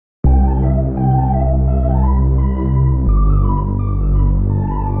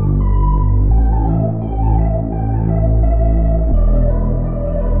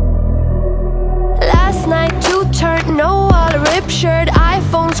t-shirt,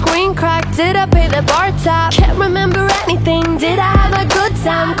 iPhone screen cracked. Did I pay the bar tab? Can't remember anything. Did I have a good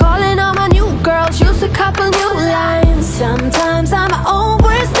time? Calling all my new girls, used a couple new lines. Sometimes I'm my own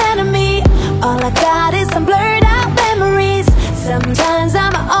worst enemy. All I got is some blurred out memories. Sometimes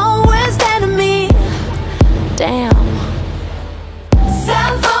I'm my own worst enemy. Damn.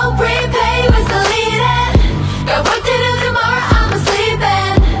 Cell phone prepaid was deleted. Got work to do tomorrow, I'm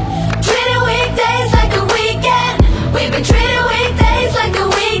sleeping. Treating weekdays like a weekend. We've been treating weekdays like a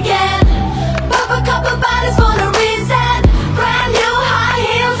weekend. Pop a couple bottles for no reason. Brand new high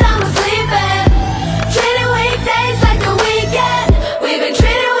heels, I'm sleeping. Treating weekdays like a weekend. We've been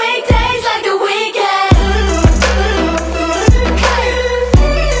treating weekdays like a weekend.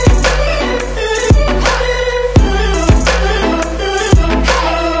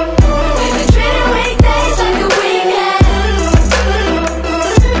 We've been treating weekdays like a weekend.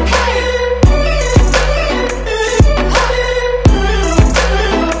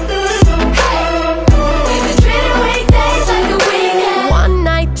 We've been treating weekdays like a weekend. One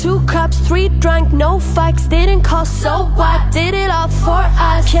night, 2 cups, 3 drunk, no fucks. Didn't cost, so what? Did it all for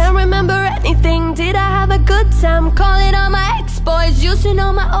us. Can't remember anything. Did I have a good time? Calling all my ex-boys, using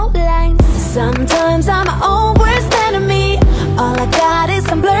all my old lines. Sometimes I'm my own worst enemy. All I got